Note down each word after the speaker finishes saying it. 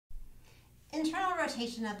internal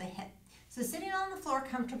rotation of the hip. So sitting on the floor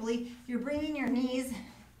comfortably, you're bringing your knees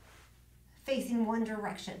facing one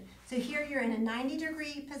direction. So here you're in a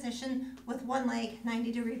 90-degree position with one leg,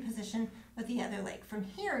 90-degree position with the other leg. From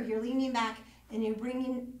here, you're leaning back and you're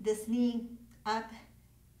bringing this knee up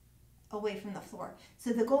away from the floor.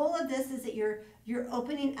 So the goal of this is that you're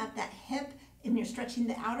opening up that hip and you're stretching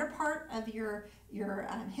the outer part of your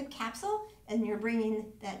hip capsule and you're bringing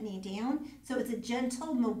that knee down. So it's a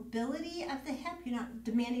gentle mobility of the hip. You're not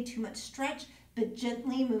demanding too much stretch, but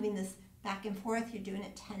gently moving this back and forth. You're doing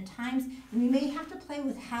it 10 times. And you may have to play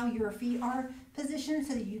with how your feet are positioned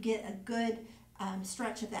so that you get a good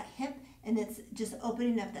stretch of that hip, and it's just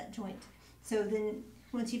opening up that joint. So then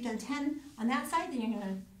once you've done 10 on that side, then you're going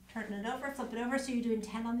to turn it over, flip it over, so you're doing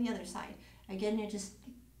 10 on the other side. Again, you're just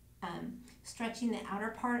stretching the outer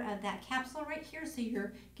part of that capsule right here, so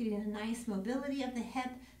you're getting a nice mobility of the hip,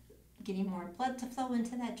 getting more blood to flow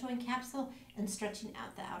into that joint capsule, and stretching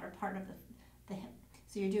out the outer part of the hip.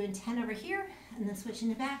 So you're doing 10 over here, and then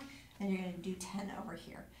switching it back, and you're going to do 10 over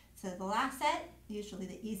here. So the last set, usually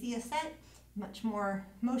the easiest set, much more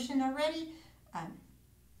motion already,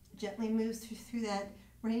 gently moves through that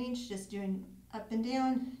range, just doing up and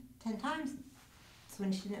down 10 times,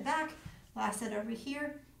 switching it back. Last set over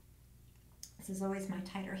here. This is always my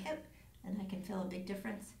tighter hip, and I can feel a big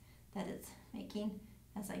difference that it's making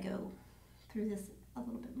as I go through this a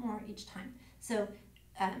little bit more each time. So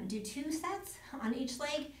do 2 sets on each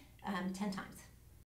leg, 10 times.